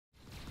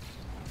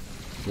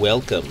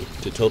Welcome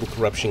to Total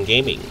Corruption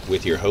Gaming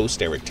with your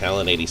host Eric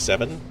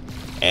Talon87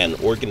 and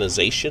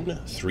Organization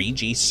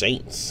 3G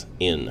Saints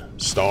in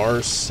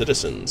Star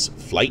Citizens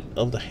Flight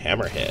of the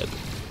Hammerhead.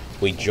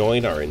 We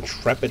join our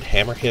intrepid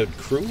Hammerhead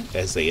crew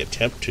as they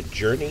attempt to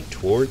journey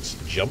towards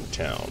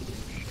Jumptown.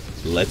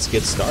 Let's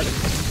get started.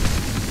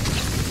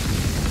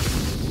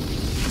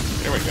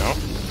 There we go.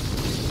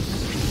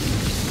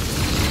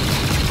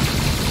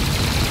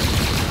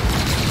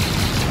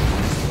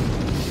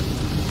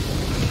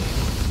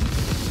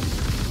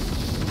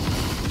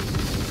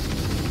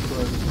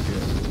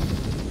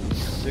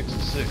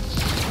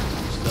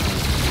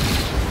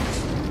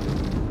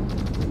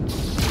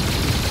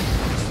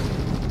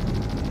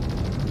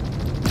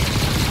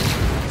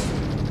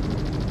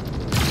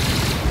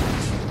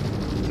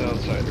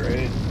 Outside,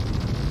 right?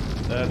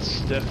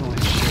 That's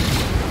definitely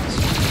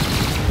shit.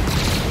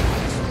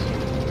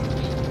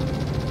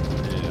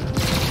 Yeah.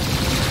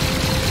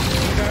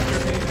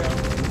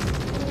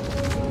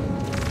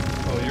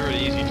 Oh, you're an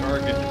easy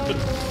target.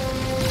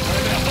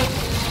 I know.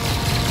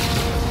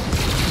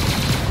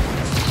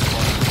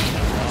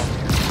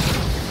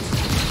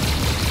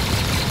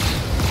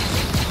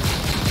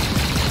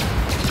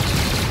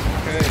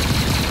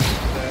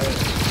 Okay.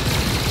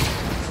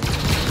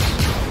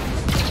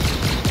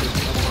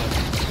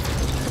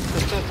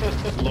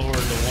 Lower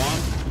to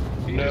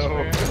one?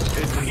 No,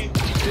 it's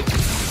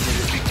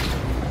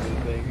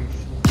things.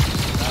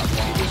 Not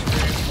long.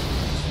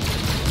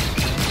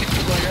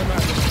 Like I'm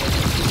not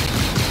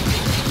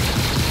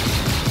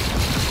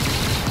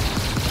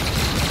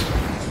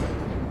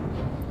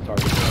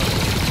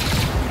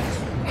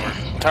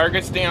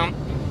Target's down.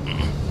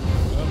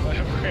 Oh, I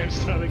have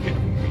cramps not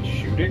again.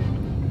 Shoot it.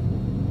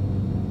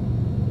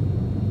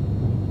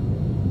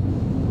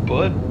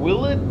 But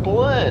will it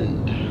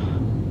blend?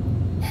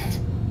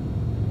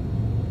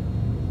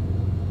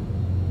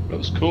 It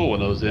was cool when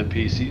those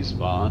NPCs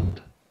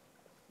spawned.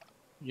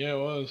 Yeah, it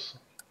was.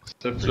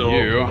 Except for So,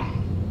 you.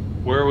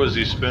 where was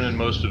he spending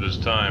most of his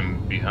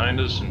time? Behind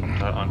us and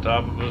on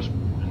top of us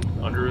and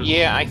under us?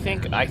 Yeah, I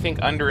think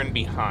under and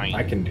behind.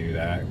 I can do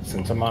that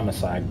since I'm on the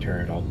side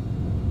turret.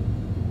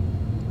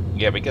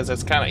 Yeah, because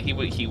that's kind of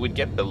he would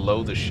get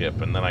below the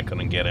ship, and then I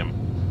couldn't get him.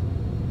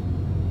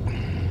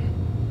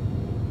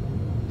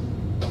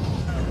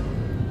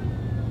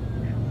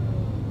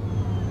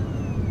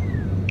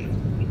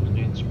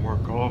 Need some more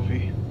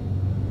coffee.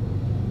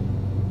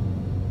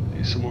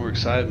 Need some more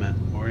excitement,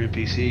 more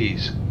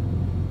NPCs.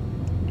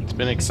 It's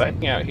been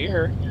exciting out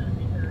here.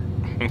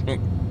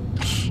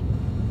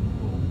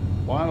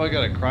 Why have I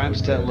got a crime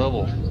stat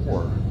level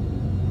 4?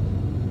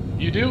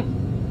 You do?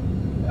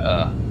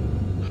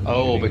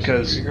 Oh,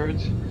 because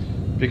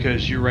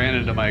you ran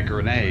into my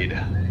grenade.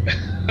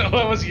 That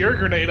was your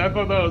grenade. I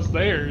thought that was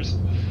theirs.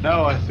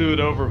 No, I threw it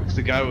over because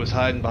the guy was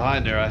hiding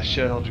behind there. I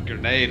shelled a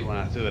grenade when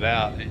I threw it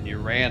out, and you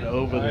ran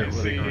over there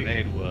where the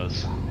grenade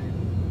was.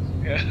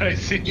 Yeah, I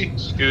see.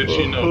 Scooch,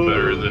 you know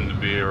better than to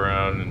be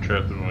around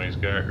Intrepid when he's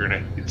got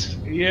grenades.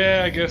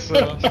 Yeah, I guess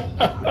so.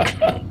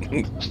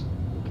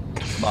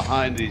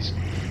 Behind these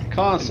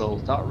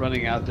consoles, not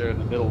running out there in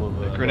the middle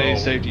of a grenade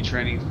safety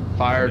training,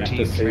 fire Have team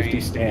to safety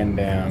training, stand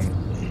down.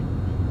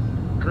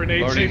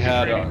 Grenade Learning safety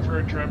how to- training for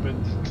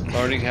Intrepid.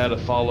 learning how to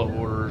follow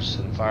orders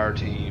and fire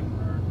team.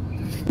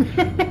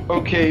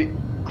 Okay,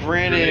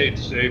 Grenade granted,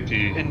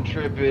 safety.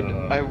 Intrepid,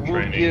 I will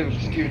training. give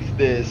Scoots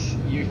this.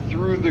 You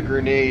threw the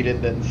grenade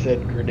and then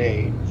said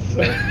grenade,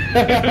 so I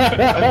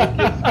will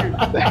give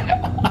Scoots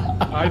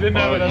that. I didn't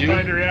have Oh, enough you-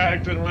 time to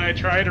react, and when I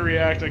tried to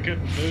react, I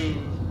couldn't move.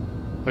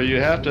 But you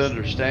have to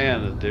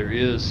understand that there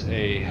is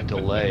a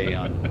delay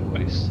on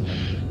voice.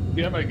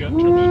 Yeah, my gun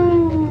turned.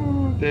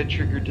 Woo, that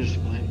triggered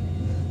discipline.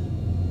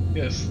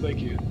 Yes, thank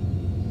you.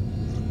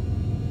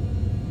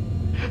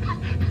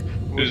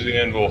 Who's the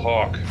Anvil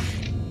Hawk?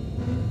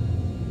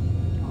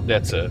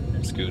 That's a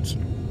Scoots.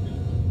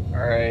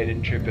 Alright,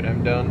 Intrepid,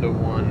 I'm down to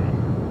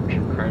 1. What's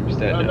your crime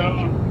stat Oh,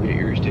 now? no. Get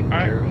yours taken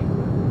care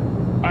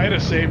of. I had a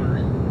saber.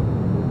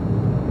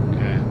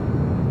 Okay.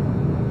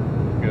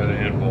 Got an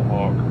Anvil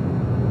Hawk.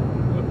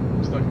 Oh,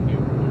 it's not gonna be.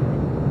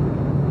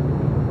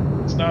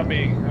 It's not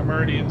me. I'm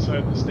already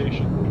inside the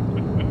station.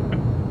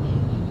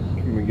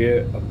 Can we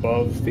get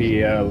above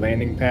the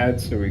landing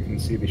pad so we can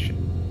see the ship?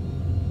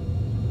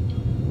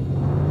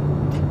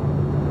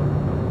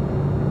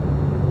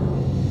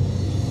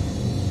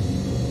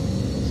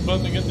 What's the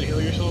button again to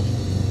heal yourself?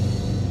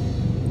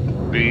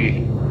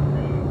 B.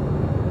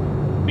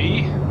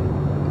 B?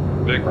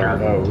 Victor.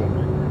 Bravo.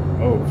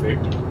 Oh,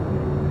 Victor.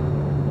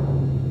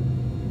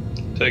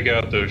 Take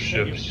out those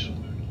ships.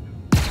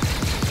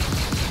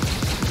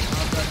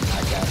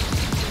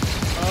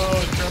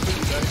 Oh, Intrepid,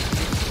 you died.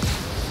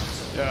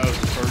 Yeah, I was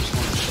the first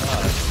one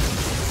shot.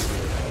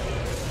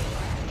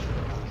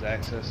 I was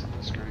accessing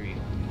the screen.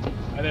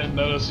 I didn't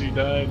notice you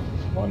died.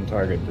 One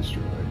target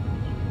destroyed.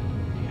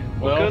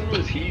 What Well, gun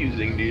was he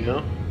using, do you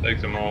know?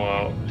 Take them all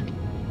out.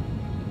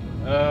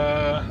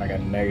 I got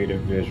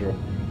negative visual.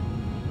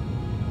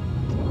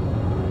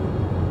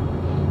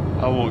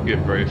 I won't get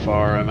very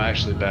far. I'm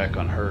actually back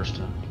on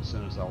Hurston. As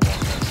soon as I walk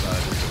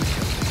outside, they're gonna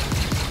kill me.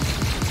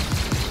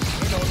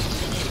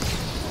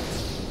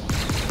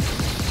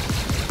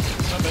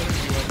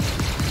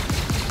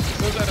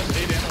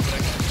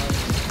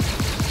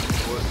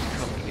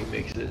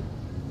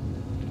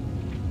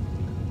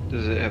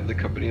 Does it have the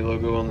company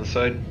logo on the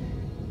side?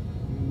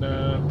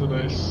 No, did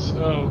I?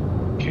 Oh,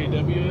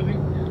 KW, I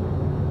think.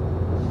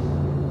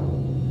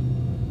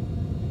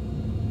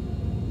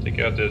 Take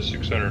out that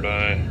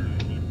 600i.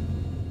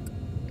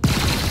 The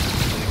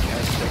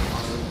Aztec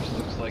Arms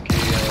looks like a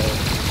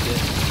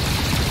disc.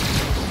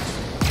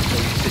 So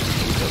you said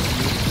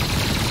KW?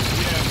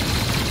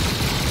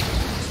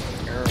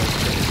 Yeah. Arrow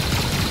credit.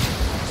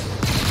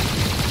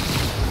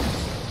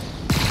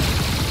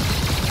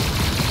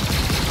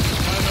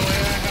 By the way,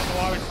 I have a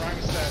lot of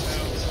crime stat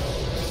now, so.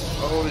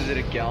 Oh, is it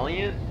a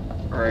Gallant?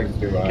 Or a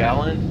Do I?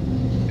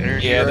 Gallon?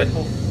 Energy Yeah,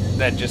 rifle?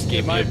 that just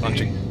gave me a might bunch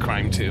be. of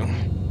crime too.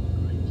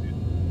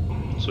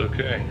 It's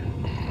okay.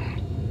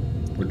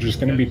 We're just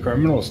gonna be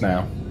criminals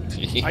now.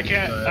 I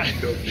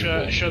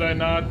can't. Should I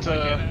not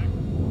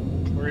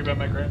worry about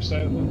my crime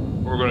stat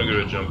then? We're gonna go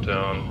to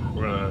Jumptown.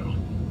 We're gonna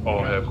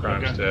all have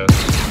crime Okay. stats.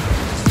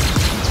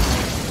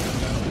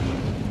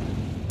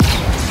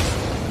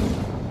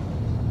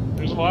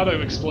 There's a lot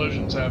of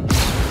explosions happening.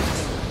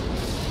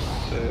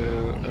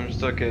 So, I'm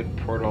stuck at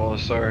Port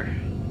Olisar.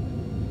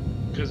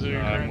 Because of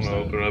your I'm crime gonna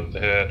stat. open up the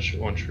hatch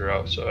once you're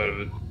outside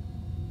of it.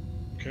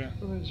 Okay.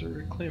 Oh, there's a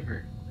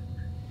reclaimer.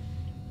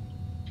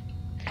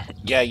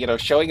 Yeah, you know,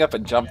 showing up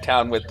in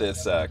Jumptown with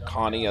this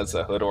Connie as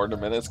a hood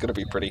ornament is gonna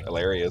be pretty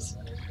hilarious.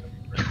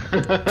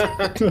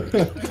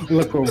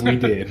 Look what we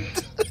did.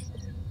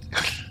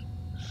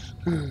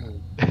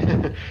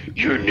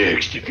 You're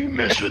next if you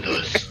mess with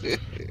us.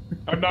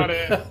 I'm not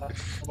in.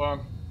 Hold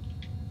on.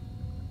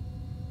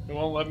 It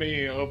won't let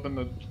me open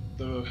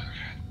the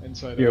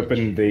inside. You hatch.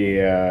 opened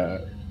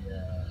the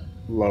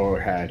lower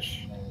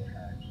hatch.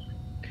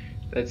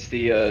 That's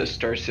the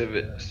Star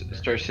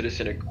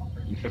Citizen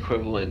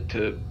equivalent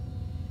to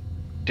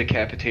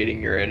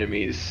decapitating your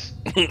enemies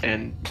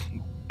and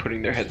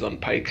putting their heads on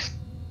pikes.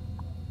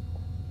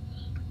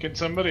 Can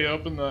somebody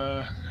open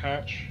the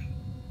hatch?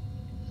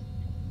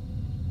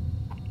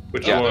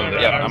 Which Yeah, one?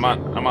 yeah,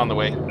 I'm on the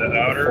way. The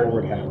outer?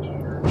 Forward hatch.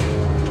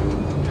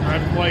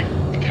 I'm like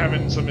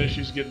having some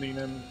issues getting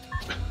in.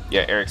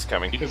 Yeah, Eric's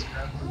coming. Because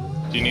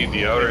Do you need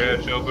the outer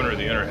hatch open or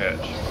the inner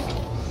hatch?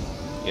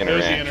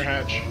 there's the inner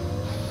hatch.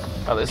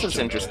 Oh, this is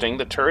interesting.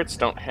 The turrets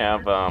don't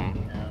have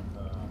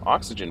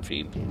oxygen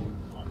feed.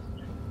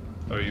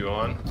 Are you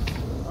on?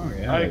 Oh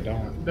yeah, I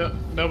don't. No,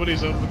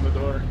 nobody's opened the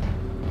door.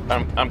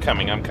 I'm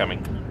coming.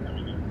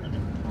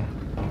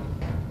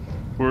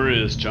 Where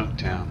is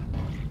Junktown?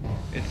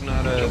 It's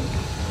not a.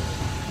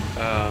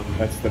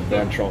 That's the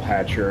ventral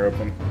hatch you're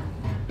open.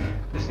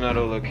 It's not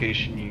a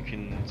location you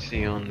can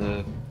see on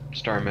the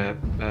star map.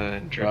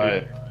 Right.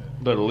 Trigger.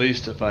 But at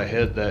least if I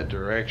head that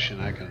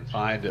direction, I can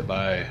find it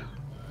by.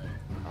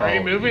 Are you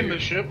Oh, moving you. the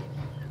ship?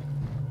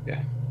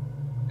 Yeah.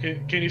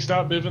 Can you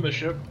stop moving the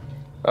ship?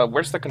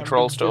 Where's the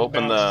controls to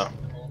open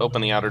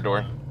the outer door?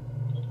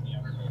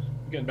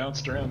 I'm getting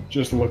bounced around.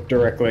 Just look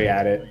directly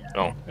at it.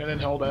 Oh, And then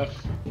hold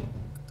F.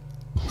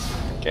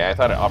 okay. I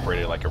thought it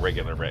operated like a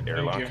regular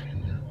airlock. Thank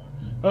you.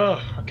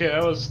 Oh, okay,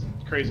 that was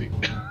crazy.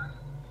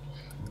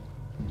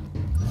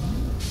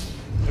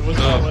 It was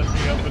not letting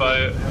me open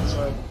the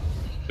outside.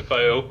 If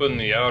I open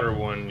the outer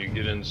one, you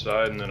get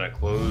inside, and then I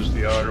close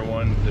the outer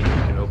one, then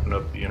you can open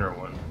up the inner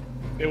one.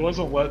 It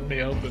wasn't letting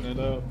me open it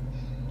up.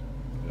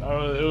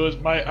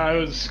 I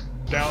was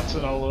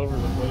bouncing all over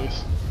the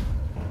place.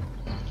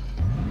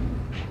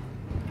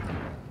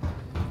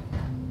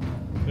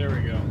 There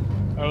we go.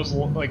 I was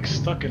like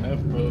stuck in F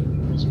mode.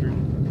 It was weird.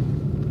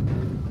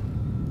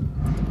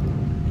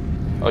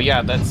 Oh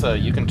yeah, that's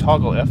you can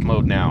toggle F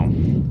mode now.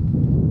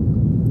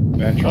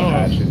 Ventral Oh.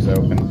 hatch is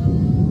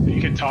open. You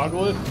can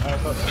toggle it? I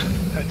thought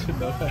I didn't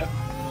know that.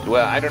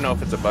 Well, I don't know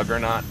if it's a bug or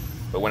not,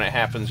 but when it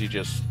happens, you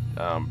just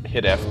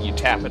hit F, you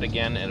tap it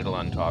again, and it'll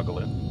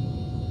untoggle it.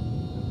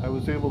 I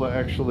was able to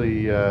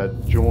actually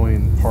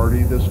join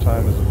party this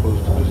time as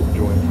opposed to just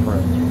join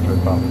friends, which I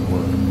thought would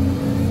work.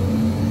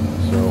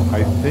 So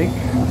I think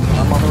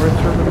I'm on the right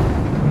server.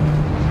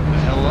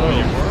 Hello,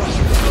 you were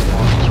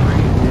on the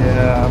screen.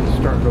 Yeah, I'm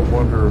starting to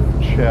wonder if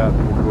chat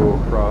will go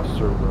across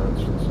server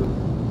instances.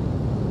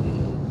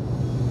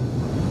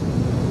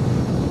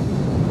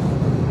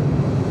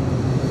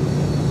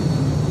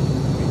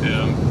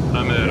 Yeah,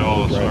 I'm at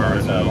Olisar right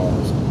outside now.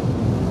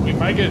 Olisar. We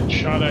might get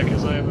shot at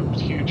because I have a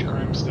huge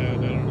crime stat.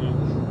 I don't know.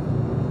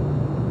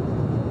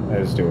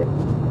 Let's do it.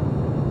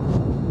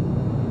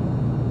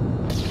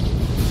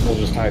 We'll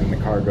just hide in the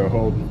cargo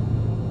hold.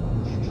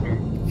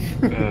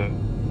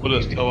 We'll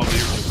just tell them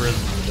you're a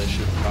prisoner. They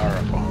should fire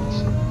upon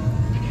us.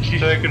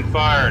 Taking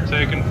fire,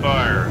 taking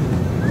fire.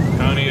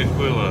 Connie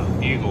Aquila,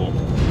 Eagle.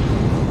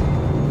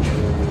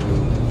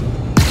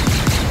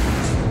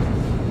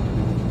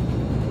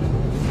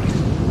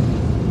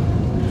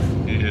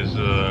 He is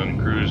in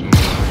cruise mode.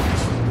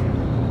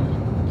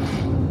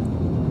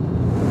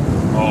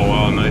 Oh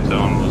wow,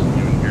 Nightown wasn't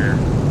even here.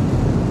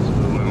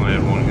 So we only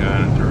had one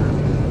guy in the turret.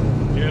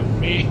 Yeah,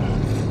 me.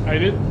 I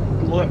did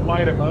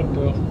light him up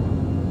though.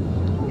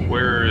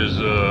 Where is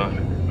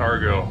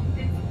Argo?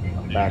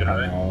 I'm back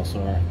on the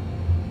Olisar.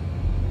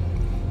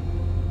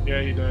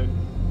 Yeah, he died.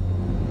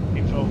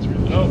 He fell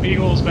through. Oh,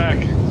 Eagle's back.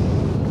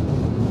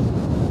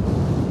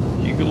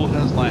 Eagle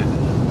has landed.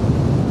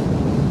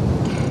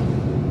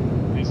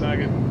 He's not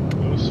getting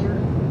closer.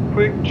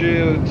 Quick,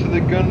 Geo, to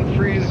the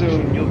gun-free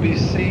zone. You'll be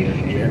safe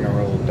here.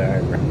 General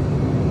diagram.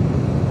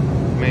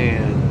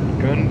 Man,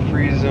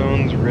 gun-free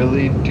zones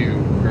really do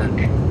work.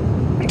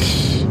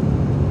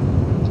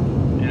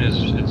 And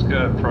it's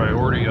got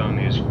priority on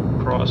these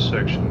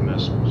cross-section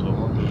missiles. I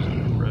want those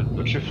red.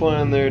 What you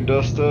flying there,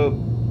 Dust Up?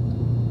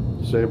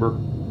 Saber.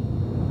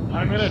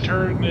 I'm gonna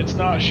turn. It's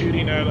not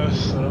shooting at us,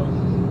 so.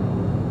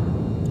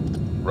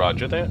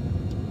 Roger that.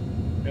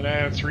 And I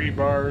have 3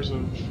 bars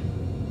of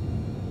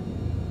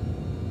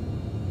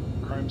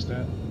crime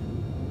stat.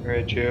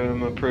 Alright, Geo,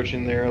 I'm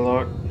approaching the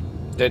airlock.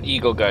 That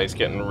Eagle guy's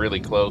getting really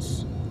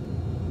close.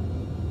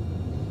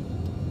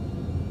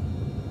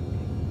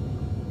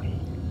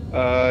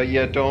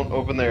 Yeah, don't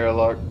open the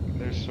airlock.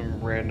 There's some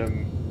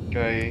random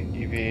guy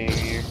EVing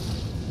you.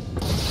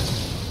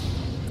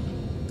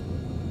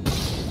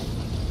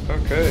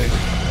 Okay.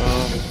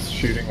 It's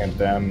shooting at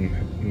them,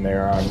 and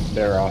they're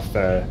off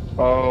the.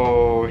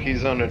 Oh,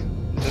 he's on a.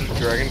 Is it a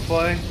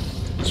dragonfly?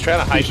 He's trying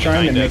to hide He's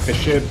trying to behind make the us.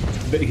 ship.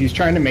 He's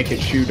trying to make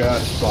it shoot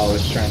us while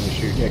it's trying to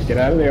shoot. Yeah, get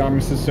out of the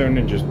armistice zone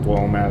and just blow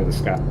him out of the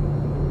sky.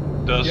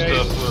 Dust Yeah,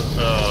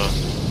 up.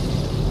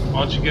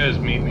 Why don't you guys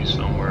meet me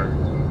somewhere?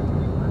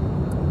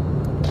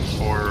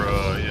 Or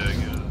yeah, I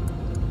get it.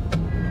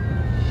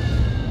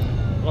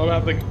 What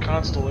about the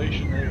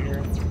constellation right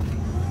here?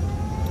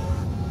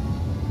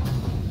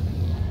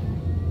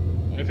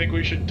 I think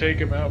we should take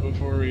him out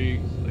before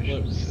we I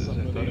let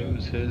thought it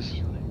was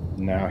his.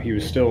 No, he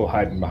was still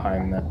hiding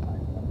behind that.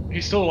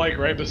 He's still like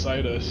right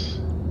beside us.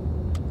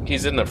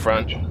 He's in the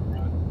front.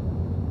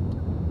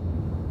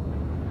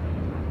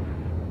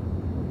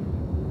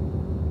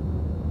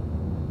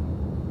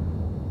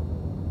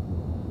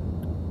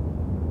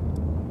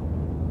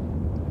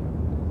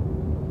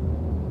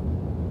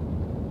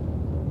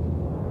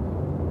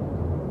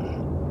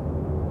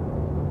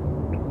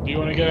 Do you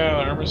want to get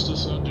out of the armistice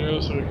zone, Joe,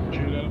 so we can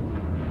shoot at him?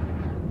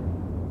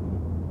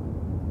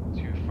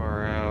 Too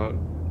far out.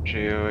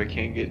 Geo, I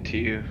can't get to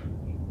you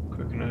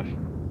quick enough.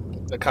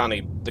 The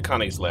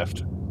Connie's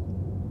left.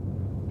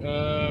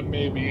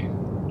 Maybe.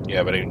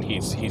 Yeah, but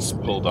he's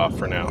pulled off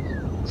for now.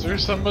 Is there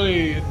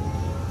somebody in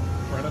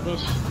front of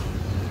us?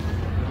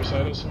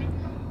 Beside us? I mean?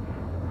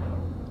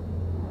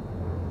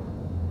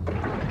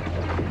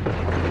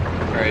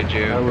 Alright,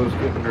 Geo. I was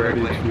getting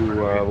ready Directly.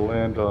 to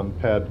land on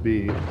pad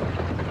B.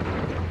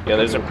 Yeah,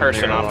 there's a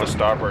person There, off the lock.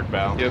 starboard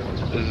bow. Yep,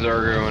 this is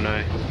Argo and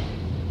I.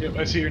 Yep,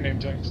 I see your name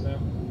tags now.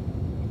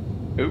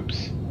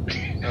 Oops.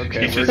 He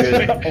Okay, we're just-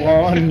 good.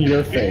 On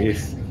your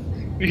face.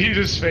 He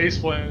just face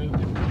planted.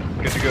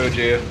 Good to go,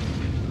 Geo.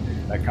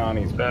 That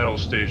Connie's Battle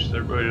stations.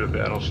 Everybody to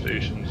battle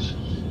stations.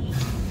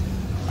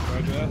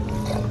 Roger that.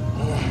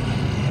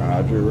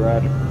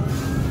 Roger.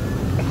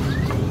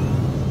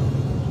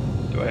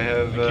 Do I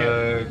have,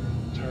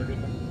 Target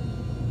him.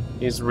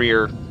 He's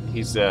rear.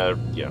 He's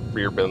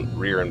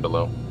rear and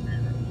below.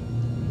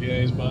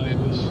 Yeah, he's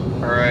behind us.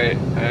 Alright,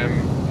 I'm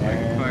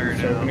And fired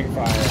he's now. opening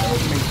fire.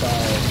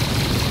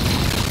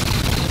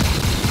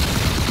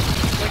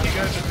 Like you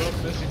guys are both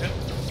missing it.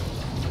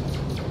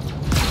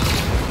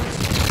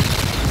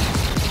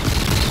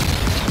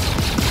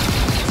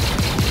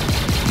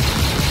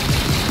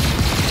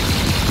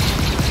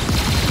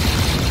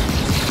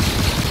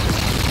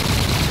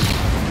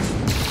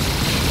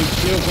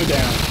 Shields are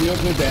down.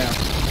 Shields are down.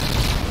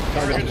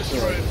 Target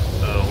destroyed.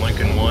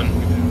 Lincoln 1.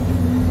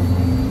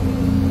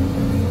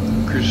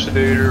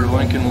 Crusader,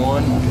 Lincoln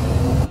 1.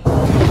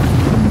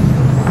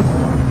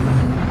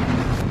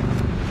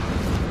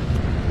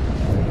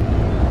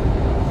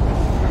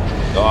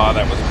 Oh,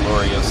 that was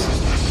glorious.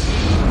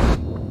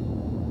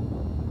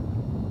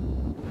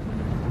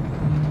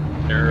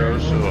 Arrow,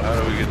 so how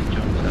do we get the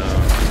jump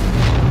down?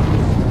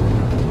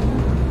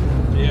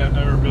 Yeah, I've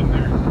never been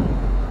there.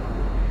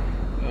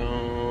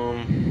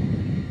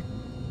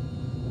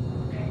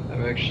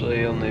 I've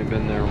actually only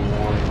been there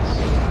once.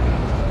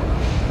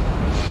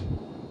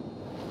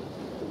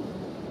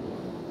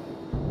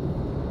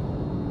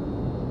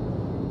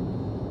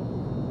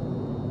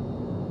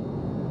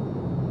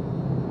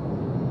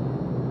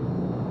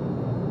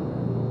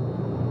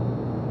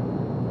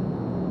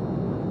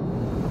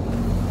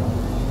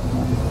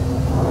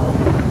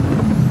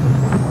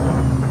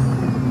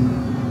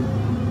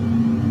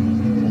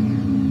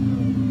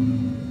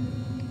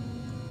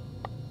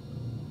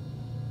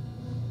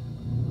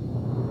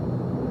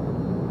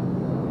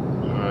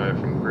 Alright,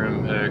 from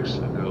Grimhex,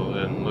 I go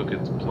ahead and look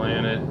at the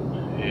planet,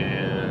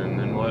 and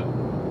then what?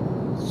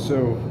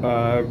 So,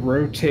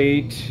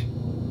 rotate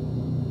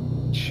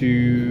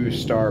to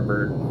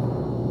starboard.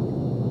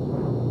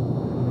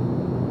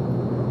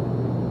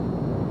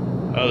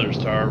 Other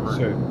starboard.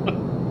 So,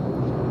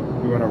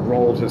 you want to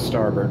roll to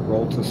starboard.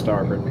 Roll to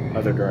starboard.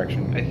 Other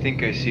direction. I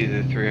think I see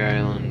the 3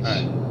 islands.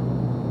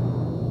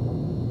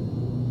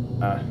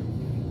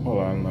 Hold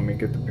on, let me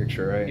get the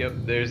picture right. Yep,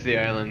 there's the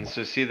islands.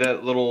 So see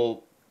that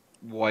little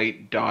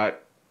white dot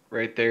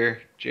right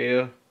there,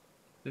 Geo?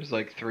 There's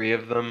like 3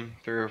 of them,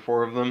 3 or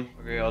 4 of them.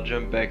 Okay, I'll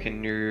jump back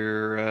in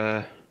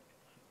your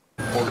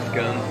port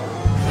gun.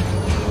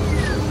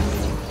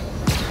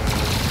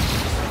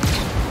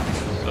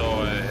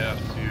 So I have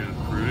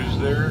to cruise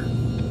there?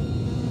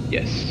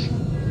 Yes.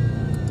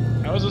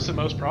 How is this the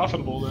most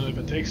profitable then if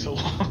it takes so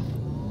long?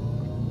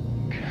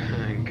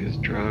 Cause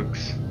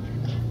drugs.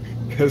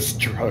 Because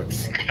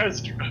drugs.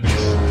 Because drugs.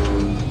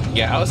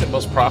 Yeah, how is it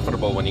most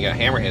profitable when you got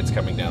hammerheads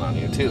coming down on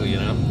you too, you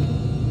know?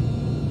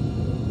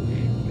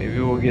 Maybe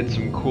we'll get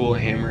some cool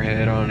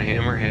hammerhead on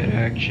hammerhead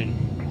action.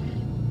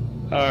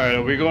 Alright,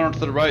 are we going to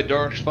the right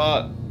dark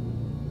spot?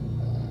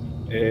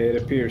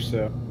 It appears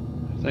so.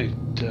 I think,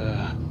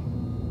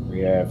 We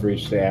have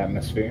reached the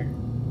atmosphere.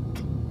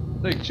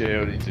 I think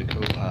J.O. needs a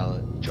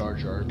co-pilot. Jar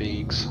Jar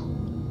Binks.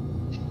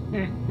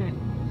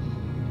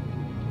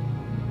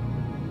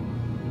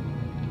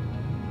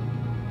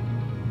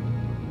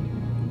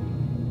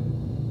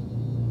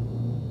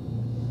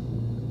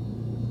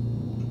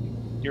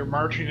 You're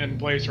marching in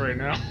place right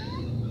now.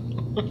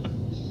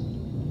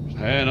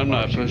 And I'm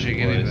not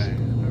pushing anything.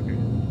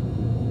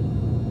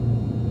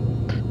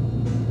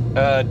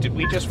 Did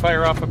we just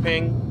fire off a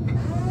ping?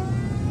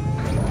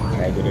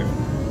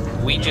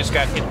 Negative. We just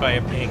got hit by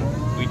a ping.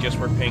 We just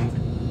were pinged.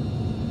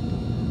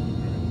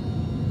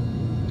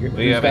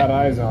 Who's have got it.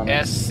 eyes on it?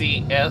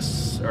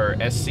 SCS or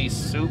SC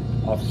Soup.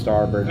 Off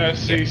starboard.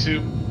 SC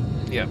soup.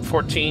 Yeah,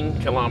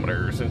 14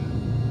 kilometers.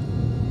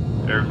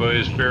 And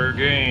Everybody's fair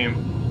game.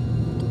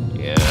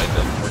 yeah,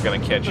 we're gonna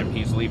catch him.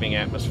 He's leaving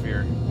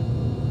atmosphere.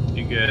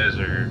 You guys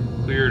are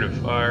clear to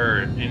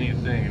fire at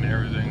anything and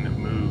everything that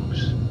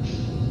moves.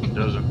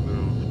 Doesn't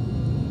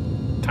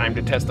move. Time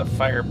to test the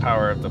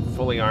firepower of the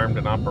fully armed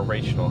and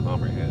operational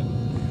hammerhead.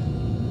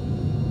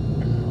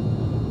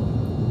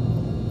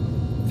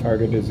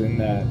 Target is in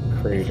that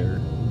crater.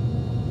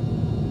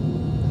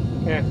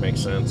 Yeah, makes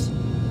sense.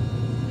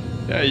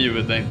 Yeah, you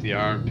would think the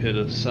armpit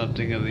of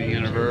something of the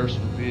universe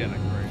would be in a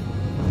crater.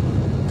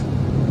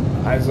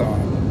 Eyes on.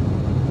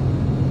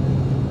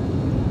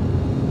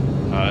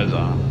 Eyes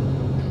on.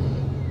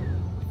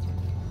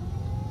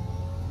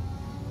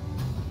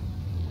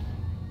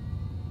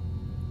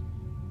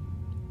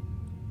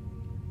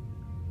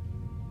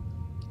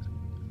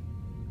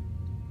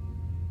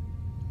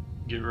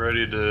 Get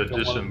ready to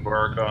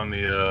disembark on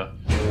the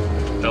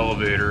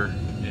elevator,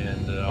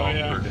 and I'll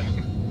yeah.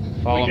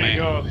 friggin' Follow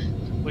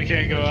me. We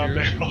can't go out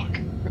yours? there. Look.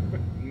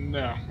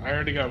 No, I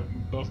already got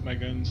both my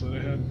guns that I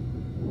had.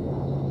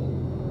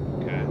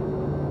 Okay.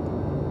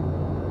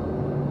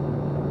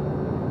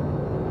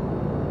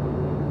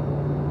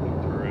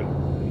 Turret.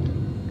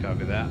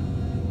 Copy that.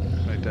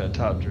 Make that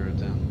top turret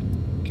down.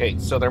 Okay,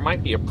 so there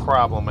might be a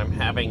problem. I'm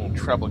having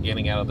trouble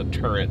getting out of the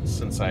turret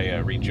since I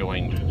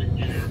rejoined.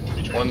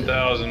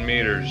 1,000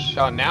 meters.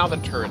 Oh, now the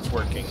turret's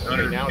working. Okay,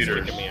 100 now it's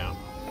meters. freaking me out.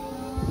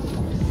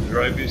 He's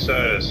right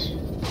beside us.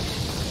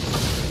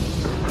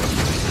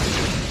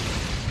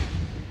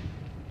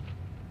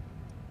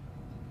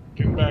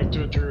 Getting back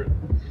to a turret.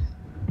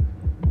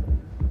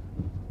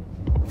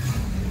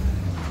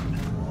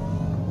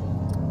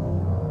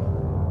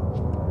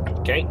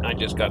 Okay, I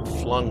just got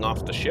flung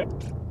off the ship.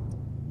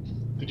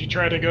 Did you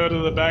try to go to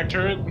the back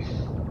turret?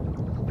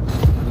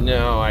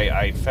 No,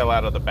 I fell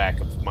out of the back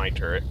of my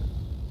turret.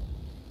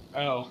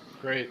 Oh,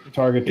 great.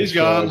 Target He's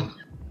destroyed. gone.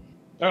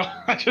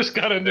 Oh, I just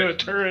got into a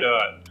turret.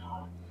 Shot.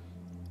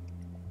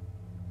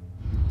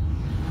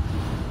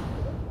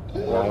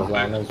 Eyes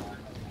on us.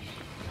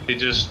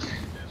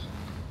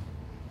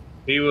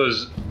 He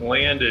was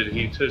landed,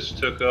 he just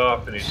took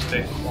off and he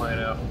stayed flying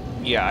out.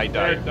 Yeah, I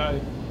died.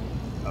 Died.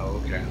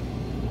 Oh, okay.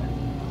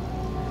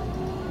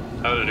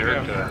 How did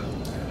Eric Yeah. die?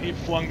 He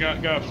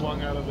got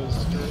flung out of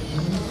his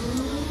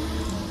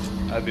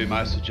turret. That'd be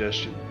my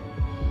suggestion.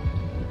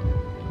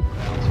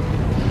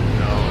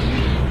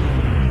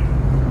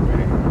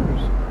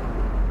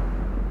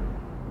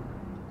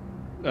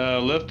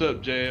 Lift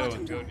up J.O.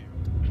 and go to you.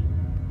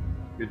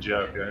 Good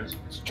job, guys.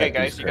 Okay,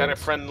 guys, you got a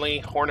friendly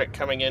Hornet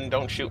coming in.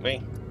 Don't shoot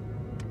me.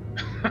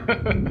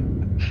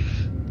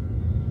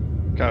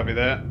 Copy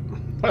that.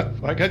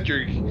 I got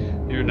your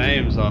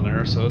names on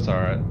there, so it's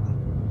alright.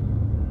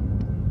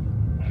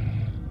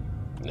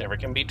 Never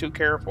can be too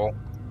careful.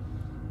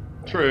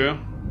 True.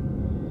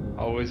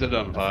 Always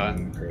identify.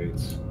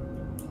 Crates.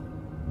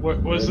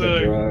 What was Where's the?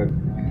 drug?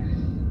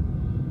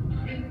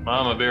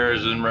 Mama bear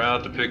is en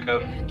route to pick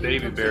up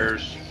baby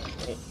bears.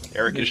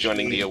 Eric is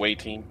joining the away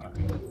team.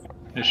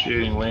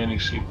 Initiating landing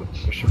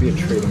sequence. There should be a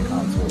trading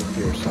console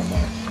here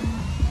somewhere.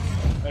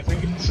 I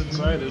think it's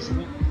inside, isn't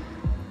it?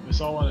 I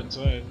saw one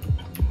inside.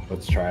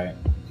 Let's try it.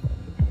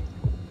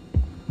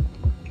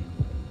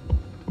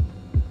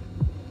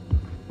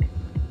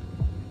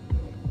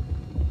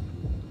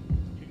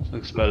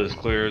 Looks about as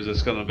clear as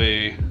it's gonna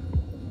be.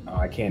 Oh,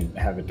 I can't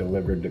have it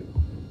delivered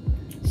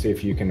to see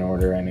if you can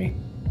order any.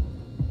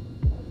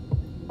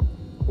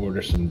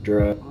 Order some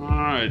drug.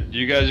 Alright,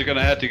 you guys are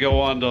gonna have to go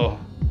on to.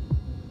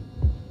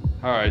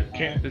 Alright,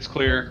 Can't. it's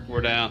clear.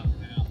 We're down.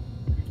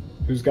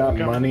 Who's got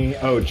Come. money?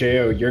 Oh,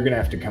 J.O., you're gonna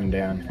have to come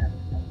down.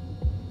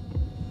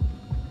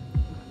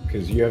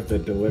 because you have the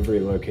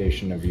delivery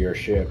location of your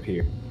ship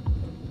here.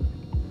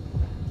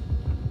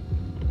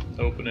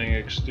 Opening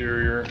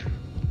exterior.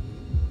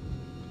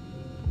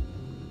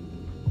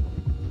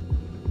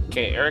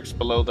 Okay, Eric's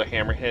below the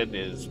hammerhead.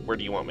 Is where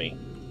do you want me?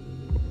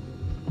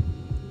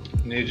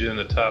 Need you in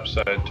the top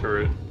side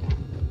turret.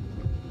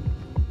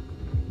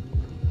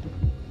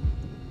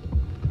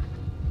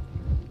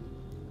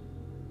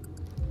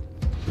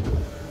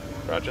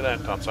 Roger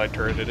that. Topside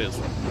turret it is.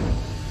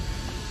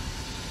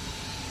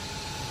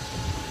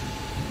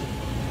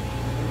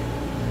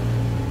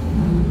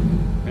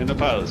 In the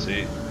pilot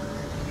seat.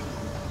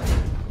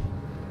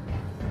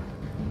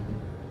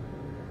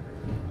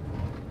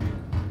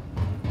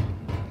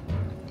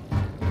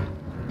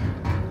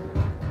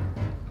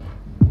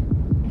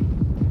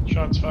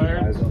 Shots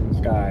fired. Eyes on the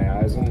sky,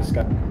 eyes on the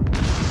sky.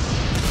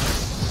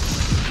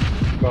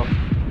 Go.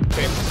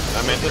 Okay,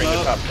 I'm entering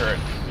the top turret.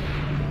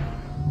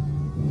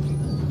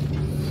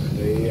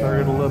 They,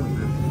 Target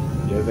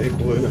 11. yeah, they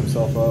blew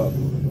themselves up.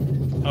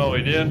 Oh,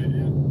 he did?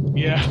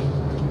 Yeah.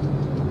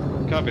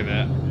 Copy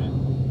that.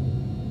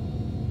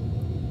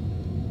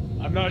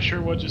 I'm not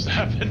sure what just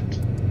happened.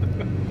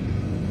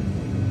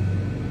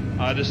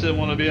 I just didn't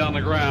want to be on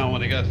the ground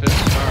when he got 50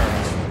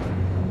 fire.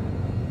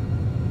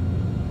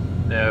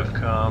 Nav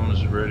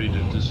comms ready to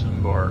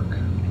disembark.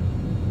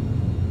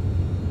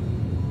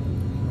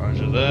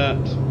 Roger that.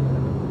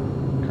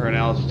 Current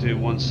altitude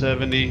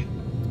 170.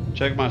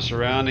 Check my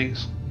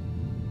surroundings.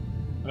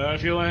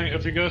 If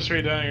you go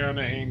straight down, you're on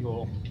an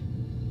angle.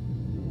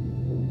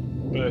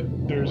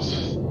 But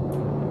there's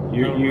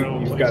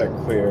You've got a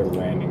clear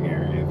landing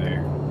area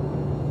there.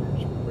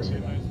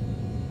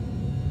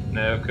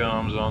 Nav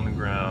comms on the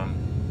ground.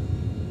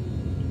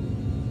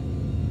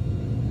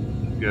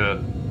 Got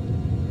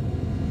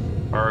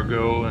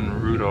Argo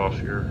and Rudolph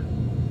here.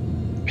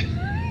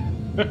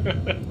 Go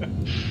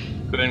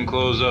ahead and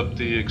close up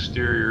the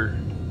exterior.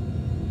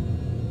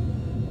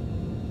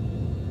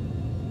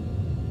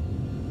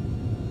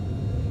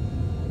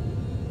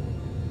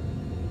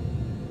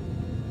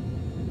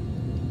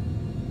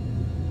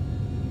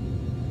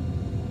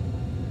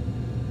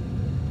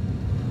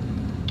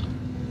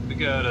 We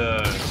got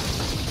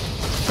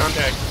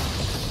Contact.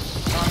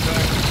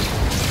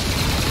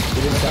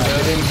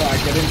 Get inside,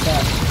 get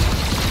inside.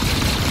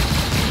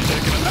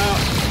 Taking him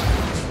out.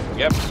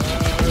 Yep.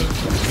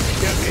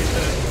 Yep, he's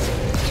dead.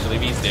 I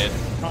believe he's dead.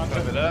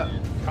 Contact, Copy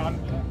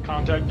that.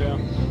 contact down.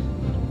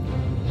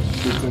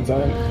 Shoot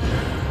inside.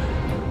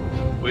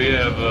 We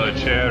have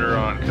chatter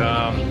on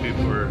comms.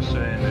 People are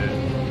saying that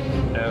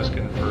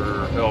asking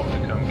for help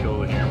to come kill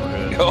the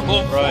hammerhead.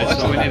 Oh, Right,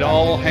 so we need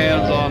all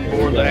hands on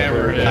board the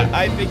hammerhead.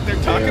 I think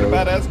they're talking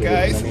about us,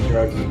 Get guys. as many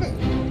drugs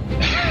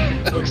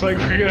as- Looks like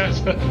we're gonna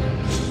have to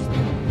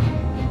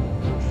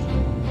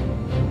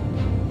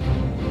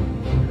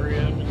hurry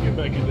up and get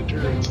back in the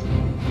turrets.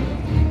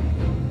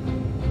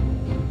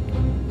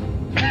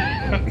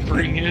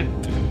 Bring it.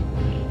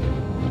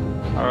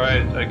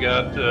 Alright, I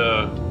got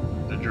the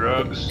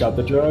drugs. Got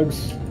the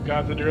drugs.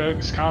 Got the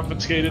drugs,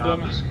 confiscated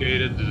them.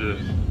 Confiscated the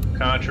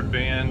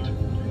contraband.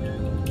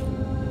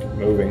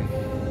 Moving.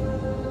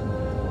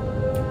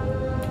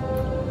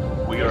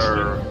 We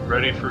are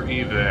ready for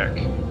evac.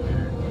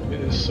 It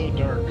is so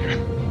dark.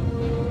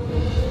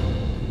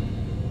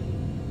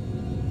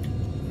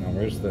 Now,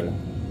 where's the...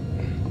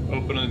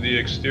 Opening the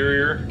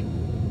exterior.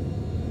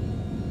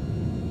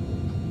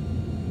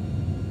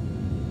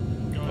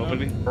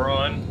 Opening. We're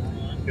on.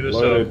 Get us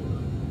Loaded.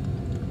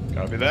 up.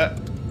 Copy that.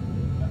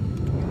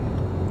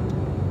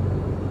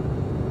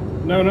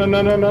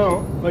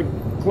 No. Like,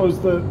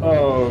 close the...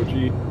 Oh,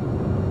 gee.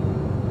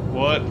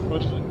 What?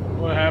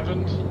 What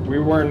happened? We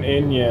weren't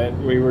in yet.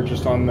 We were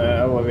just on the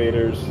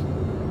elevators.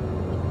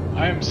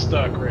 I am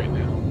stuck right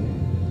now.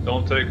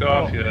 Don't take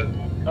off yet.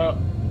 Oh,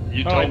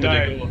 You I told me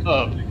died. to go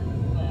up.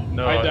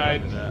 No, I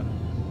died. Copy that.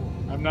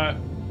 I'm not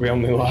We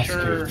only lost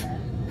sure. two.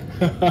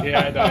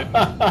 Yeah, I died.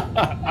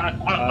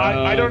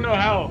 I don't know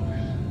how.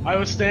 I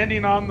was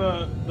standing on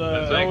the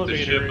I think elevator. the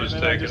ship was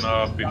and then I taken just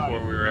off died. before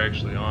we were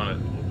actually on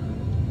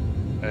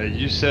it.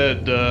 You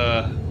said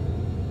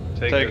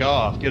take us-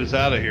 off. Get us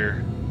out of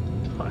here.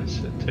 I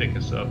said take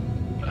us up.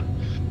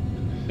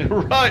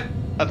 Right.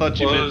 I thought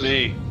you meant Close.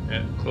 me.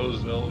 Yeah,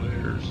 close the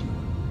elevators.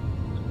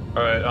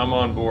 Alright, I'm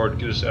on board.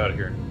 Get us out of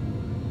here.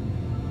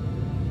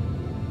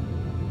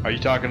 Are you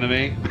talking to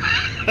me?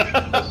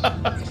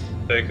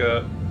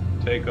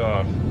 Take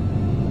off.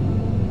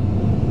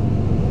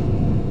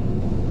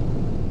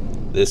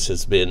 This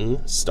has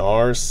been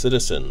Star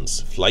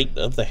Citizens Flight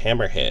of the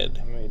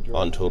Hammerhead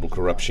on Total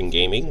Corruption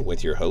Gaming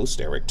with your host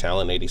Eric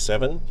Talon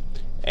 87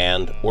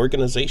 and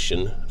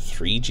Organization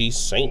 3G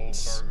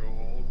Saints.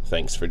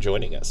 Thanks for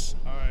joining us.